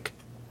mistake?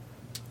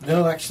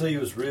 No, actually, it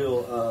was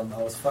real.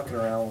 I was fucking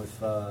around with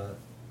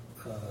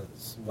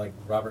some,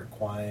 Robert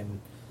Quine,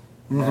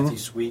 Matthew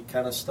Sweet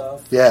kind of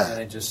stuff. Yeah.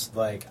 And it just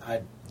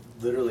I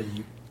literally,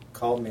 you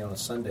called me on a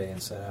Sunday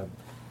and said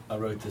I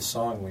wrote this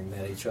song. We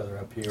met each other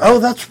up here. Oh,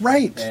 that's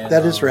right. And,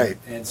 That is right.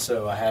 And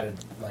so I had it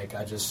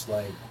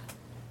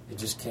it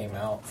just came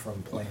out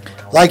from playing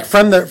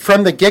around. with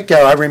From the get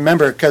go, I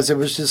remember because it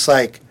was just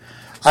I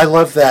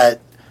love that.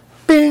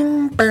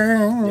 Bing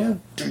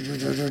bang.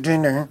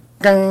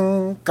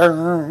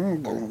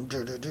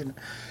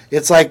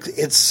 It's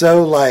it's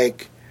so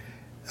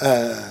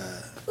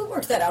Who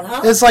worked that out,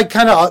 huh? it's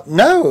kind of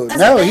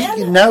As a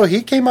band?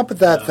 he came up with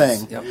that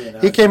thing.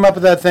 Yep. He came up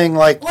with that thing the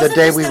Wasn't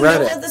day this we the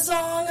wrote middle it. of the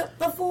song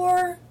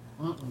before?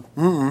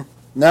 No.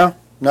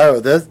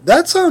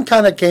 That song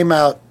kind of came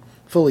out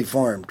fully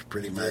formed,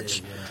 pretty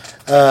much.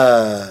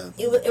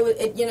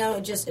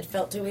 It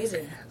felt too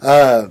easy.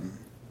 That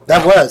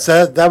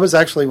was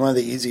actually one of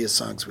the easiest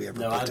songs we ever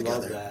put together.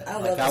 Love that. I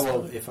love this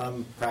one. If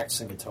I'm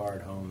practicing guitar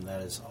at home,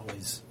 that is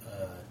always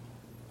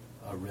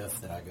a riff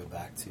that I go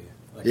back to.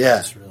 I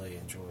just really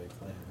enjoy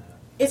playing that.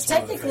 It's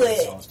technically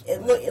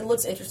it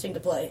looks interesting to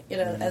play.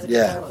 As a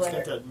guitar It's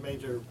player. got that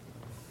major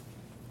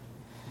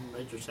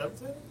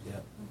seventh in it? Yeah.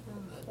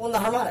 Well, the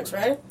harmonics,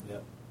 right?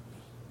 Yep.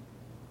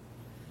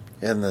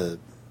 And the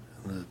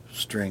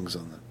strings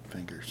on the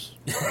fingers.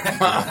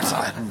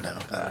 I don't know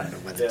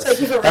what it is.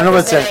 Thank you for I don't know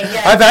what's representing,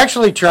 saying. yeah. I've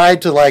actually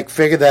tried to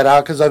figure that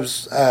out because I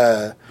was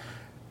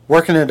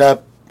working it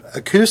up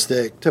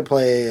acoustic to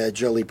play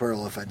Jolie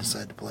Pearl if I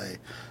decide to play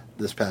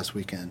this past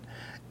weekend,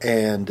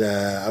 and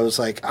I was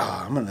like,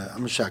 I'm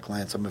gonna shock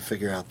Lance. I'm gonna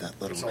figure out that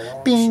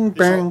little bing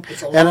bang.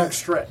 It's a long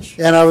stretch.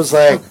 And I was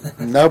like,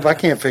 nope, I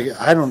can't figure.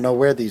 I don't know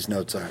where these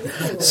notes are,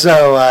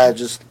 so I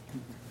just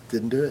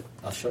didn't do it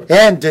I'll show you.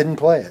 and didn't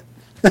play it.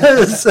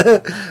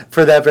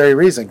 For that very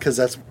reason, because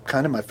that's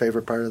kind of my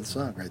favorite part of the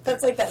song, right there.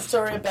 That's like that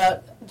story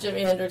about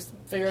Jimi Hendrix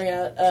figuring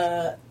out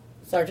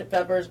Sgt.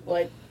 Pepper's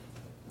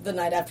the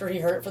night after he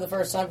heard it for the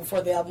first time before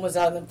the album was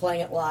out, and then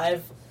playing it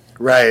live.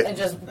 Right. And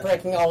just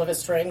breaking all of his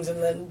strings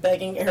and then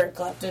begging Eric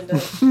Clapton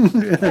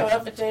to go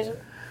up and change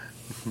it.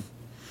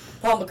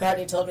 Paul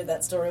McCartney told me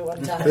that story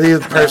one time. He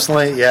was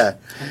personally, yeah.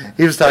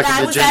 He was talking And I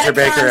to was Ginger at a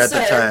Baker at the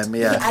concert. time,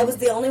 yeah. I was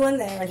the only one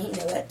there, and he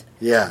knew it.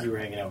 Yeah. You were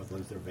hanging out with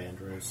Luther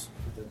Vandross.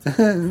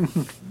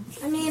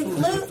 I mean,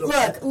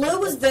 Lou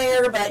was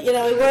there, but Lou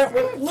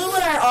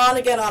and I are on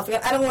again, off again.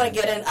 I don't want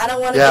to get in. I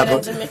don't want to Yeah,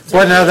 get but into.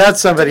 well, now that's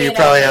somebody who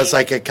probably has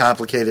like a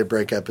complicated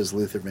breakup as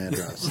Luther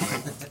Vandross.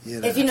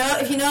 If you know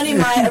any of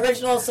my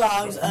original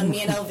songs,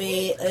 me and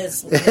LV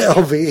is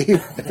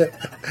LV.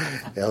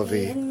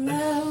 LV.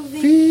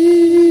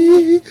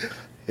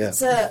 Yeah.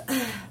 So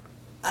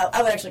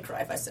I would actually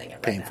cry if I sang it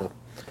right Painful. now.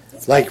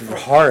 It's Like painful.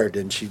 hard,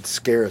 and she'd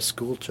scare a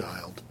school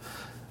child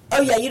Oh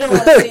yeah, you don't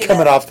want to see coming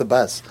that. off the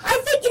bus.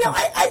 I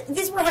think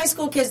these were high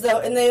school kids though,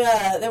 and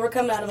they were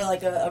coming out of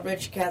a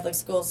rich Catholic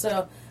school,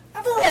 so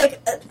I feel like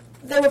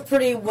they were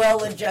pretty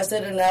well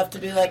adjusted enough to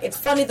be like, it's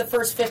funny the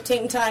first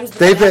 15 times. But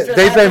They've then after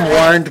been that, they're like,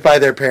 warned by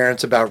their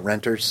parents about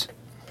renters,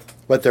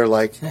 what they're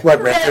like,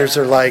 what renters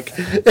are like,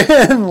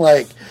 and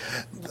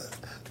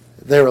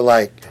they were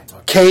like,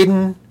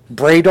 Caden,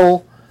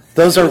 Bradle,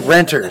 those are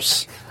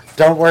renters.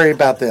 Don't worry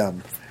about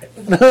them.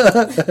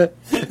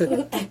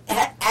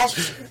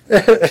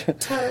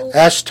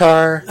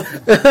 Ashtar.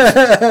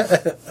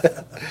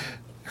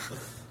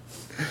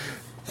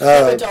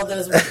 I told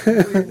those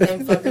weird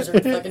name fuckers are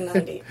fucking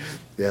 90.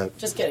 Yeah.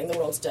 Just kidding. The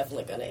world's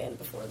definitely going to end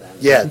before then.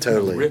 Yeah,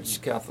 totally.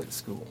 Rich Catholic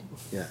school.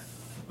 Yeah.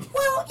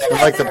 Well,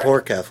 Like the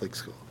poor Catholic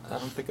school. I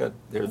don't think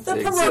they the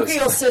parochial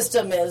exist.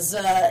 system is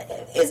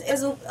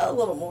a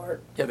little more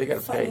Yeah, they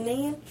got to pay.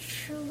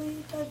 financially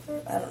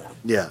diverse. I don't know.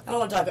 Yeah. I don't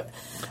want to talk.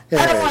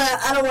 Anyways.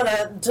 I don't want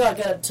to talk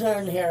a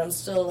turn here. I'm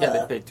still.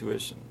 Yeah, they pay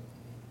tuition.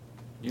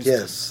 Used to.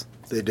 Yes,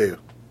 they do.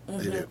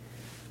 They do.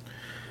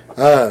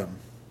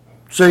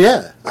 So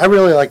yeah, I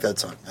really like that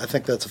song. I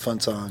think that's a fun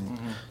song.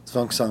 It's a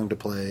fun song to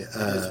play. It's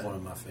one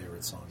of my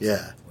favorite songs. yeah.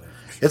 to play,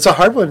 for sure. It's a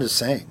hard one to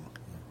sing.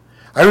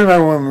 I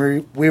remember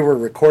when we were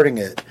recording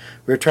it,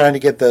 we were trying to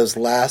get those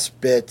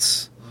last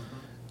bits,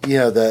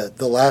 the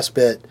last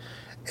bit,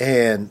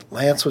 and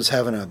Lance was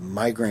having a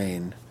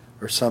migraine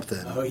or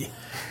something. Oh yeah.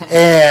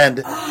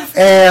 And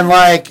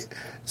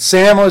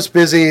Sam was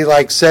busy,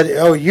 said,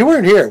 "Oh, you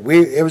weren't here.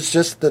 It was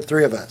just the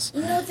three of us."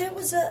 No, there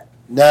was a.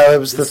 No, it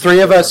was the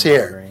three of us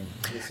here,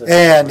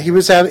 and he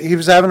was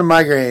having a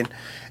migraine,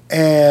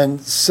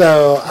 and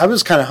so I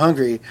was kind of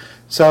hungry,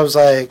 so I was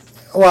like,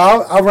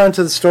 "Well, I'll run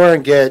to the store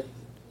and get,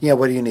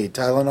 what do you need,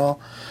 Tylenol?"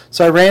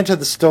 So I ran to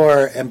the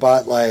store and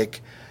bought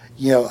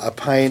a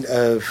pint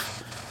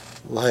of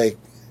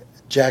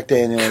Jack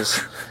Daniels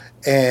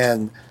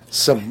and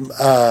some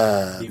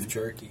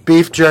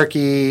beef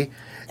jerky,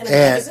 In a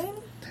magazine?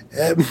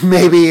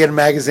 Maybe in a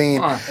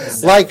magazine,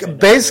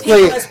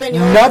 basically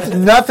Espanol.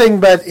 nothing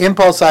but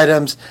impulse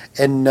items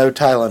and no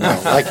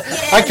Tylenol.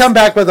 I come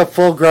back with a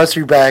full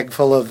grocery bag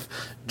full of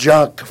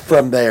junk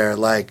from there.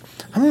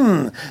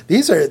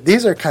 These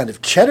are kind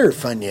of cheddar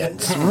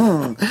Funyuns,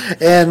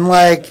 and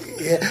Lance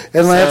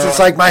is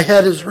like, my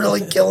head is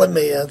really killing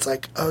me. And it's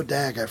like, oh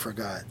dag, I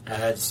forgot. We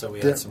had some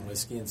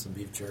whiskey and some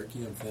beef jerky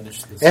and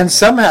finished this. And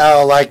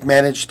somehow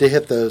managed to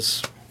hit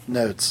those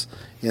notes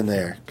in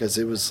there because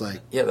it was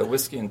Yeah, the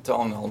whiskey and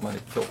Tylenol might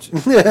have killed you.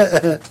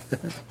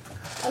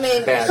 I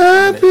mean, Bad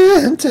I've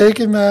combination. been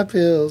taking my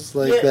pills.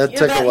 That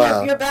took a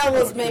while. Your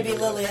bowels may be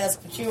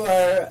Lily-esque, but you're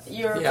a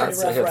Yeah, pretty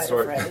it's a rough head rider,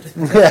 sort. Fred.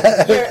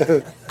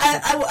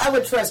 I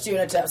would trust you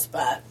in a tough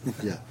spot.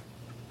 Yeah.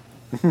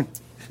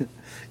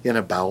 In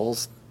a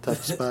bowels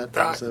tough spot. Is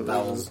that what it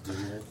Bowels is? duel.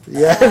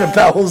 Yeah, in a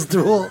bowels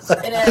duel.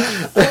 In a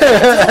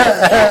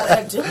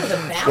duel with the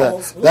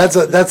bowels.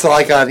 That's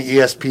like on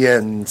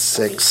ESPN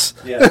 6.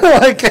 Yeah.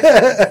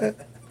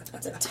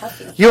 It's a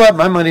toughie. You know what?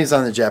 My money's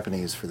on the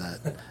Japanese for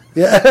that.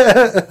 Yeah.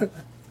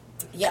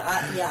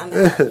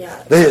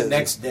 The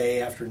next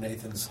day after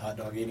Nathan's hot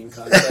dog eating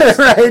contest,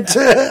 Right.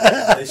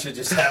 they should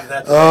just have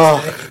that. The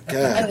Oh, next day.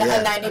 God. A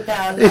Yeah.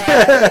 90-pound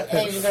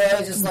Asian girl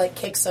who just like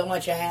kicks so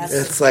much ass.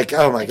 It's like,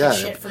 oh my Like God.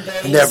 shit for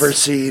days. Never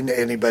seen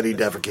anybody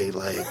defecate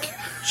like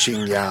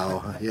Xing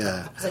Yao.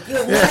 Yeah. It's like, you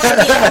have no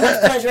idea how much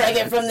pleasure I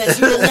get from this.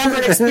 You will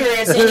never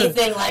experience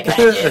anything like I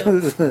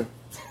do.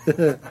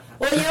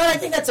 Well, you know what? I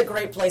think that's a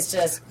great place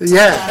to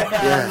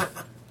Yeah.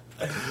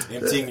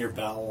 Emptying your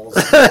bowels.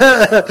 On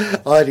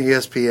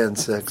ESPN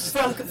 6.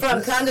 From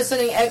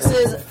condescending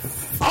exes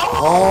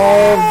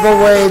All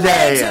the way to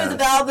there. the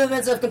bowel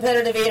movements of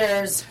competitive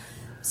eaters,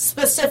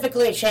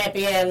 specifically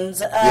champions.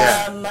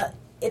 Yeah.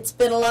 It's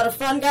been a lot of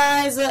fun,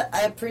 guys.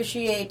 I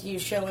appreciate you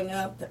showing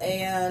up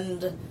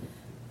and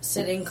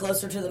sitting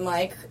closer to the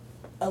mic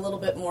a little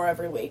bit more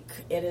every week.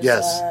 It is.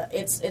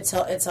 Yes. It's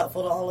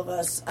helpful to all of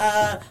us.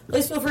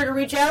 Please feel free to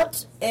reach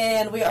out,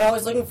 and we are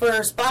always looking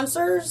for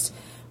sponsors.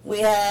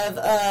 We have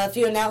a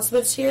few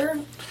announcements here.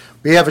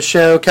 We have a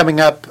show coming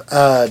up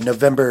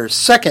November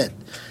 2nd,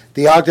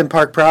 the Ogden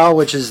Park Prowl,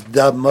 which is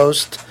the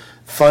most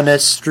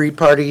funnest street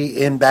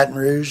party in Baton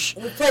Rouge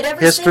We've played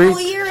every history. single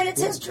year in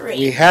its history.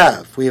 We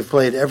have. We have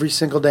played every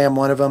single damn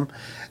one of them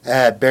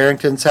at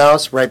Barrington's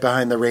house, right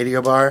behind the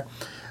radio bar.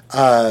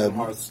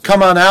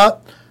 Come on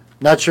out.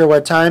 Not sure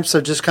what time, so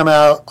just come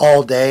out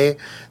all day.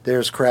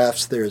 There's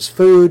crafts, there's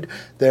food,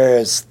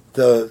 there's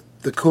the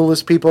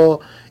coolest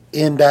people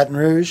in Baton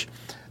Rouge.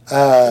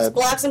 It's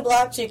blocks and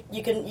blocks. You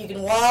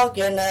can walk,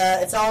 and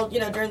it's all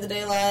during the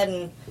daylight.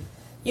 And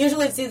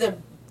usually it's either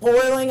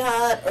boiling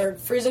hot or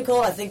freezing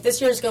cold. I think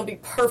this year is going to be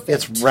perfect.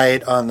 It's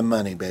right on the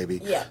money,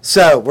 baby. Yeah.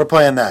 So we're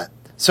playing that.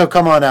 So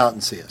come on out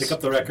and see us. Pick up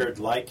the record,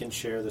 like and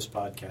share this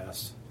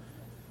podcast.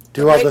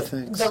 Do all the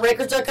things.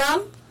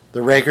 TheRakers.com?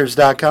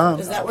 TheRakers.com.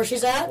 Is that where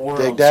she's at? Or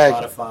Dig on dag.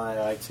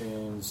 Spotify,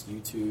 iTunes,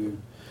 YouTube,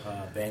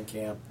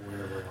 Bandcamp,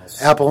 wherever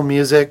else. Apple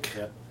Music,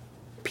 Yep.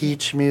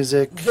 Peach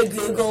Music, The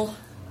Google.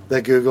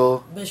 the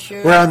Google.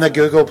 Monsieur. We're on the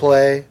Google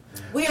Play.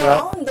 We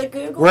Well, are on the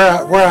Google.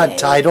 We're on Play.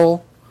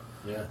 Tidal.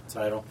 Yeah,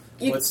 title.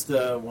 You- What's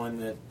the one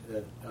that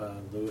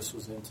Lewis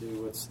was into?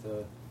 What's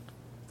the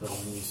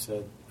one you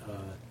said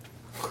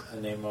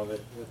the name of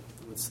it?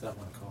 What's that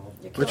one called?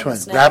 You're Which killing one?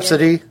 Snap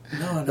Rhapsody?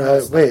 No,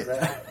 it's wait. not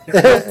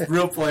that.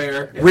 Real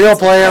Player. Real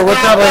Player. We're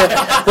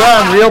probably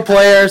on Real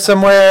Player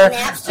somewhere.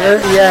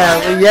 Napster.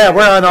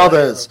 We're on all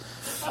those.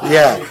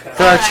 Yeah.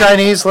 For our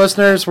Chinese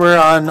listeners, we're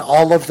on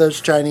all of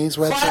those Chinese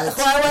websites.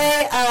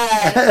 Huawei,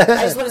 I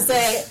just want to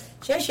say,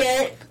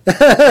 shit.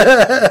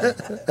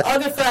 All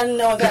good fun,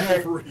 no one got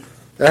hurt. All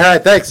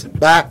right, thanks.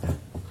 Bye.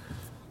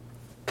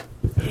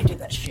 You do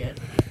that shit.